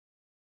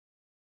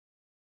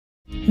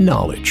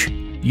Knowledge.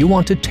 You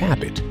want to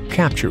tap it,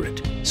 capture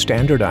it,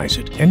 standardize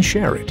it, and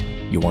share it.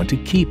 You want to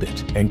keep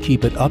it and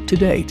keep it up to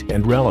date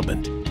and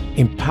relevant.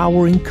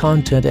 Empowering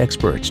content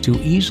experts to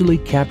easily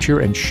capture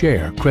and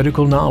share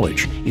critical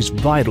knowledge is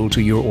vital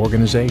to your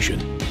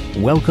organization.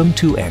 Welcome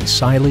to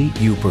ANCILE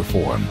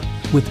uPerform.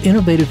 With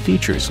innovative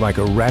features like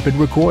a rapid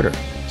recorder,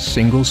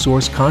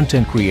 single-source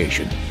content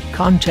creation,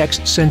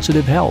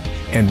 context-sensitive help,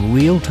 and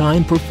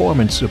real-time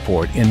performance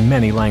support in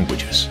many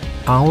languages.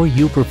 Our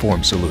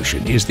uPerform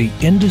solution is the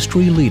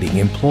industry-leading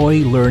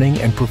employee learning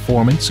and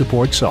performance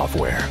support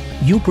software.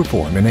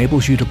 uPerform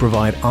enables you to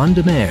provide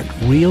on-demand,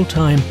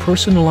 real-time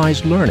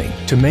personalized learning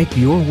to make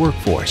your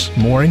workforce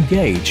more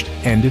engaged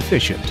and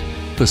efficient.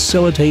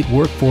 Facilitate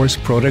workforce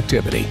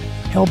productivity,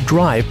 help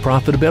drive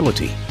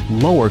profitability,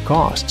 lower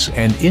costs,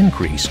 and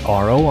increase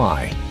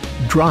ROI.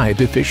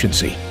 Drive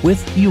efficiency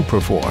with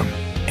uPerform.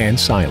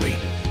 ANCILE,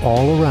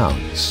 all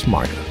around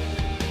smarter.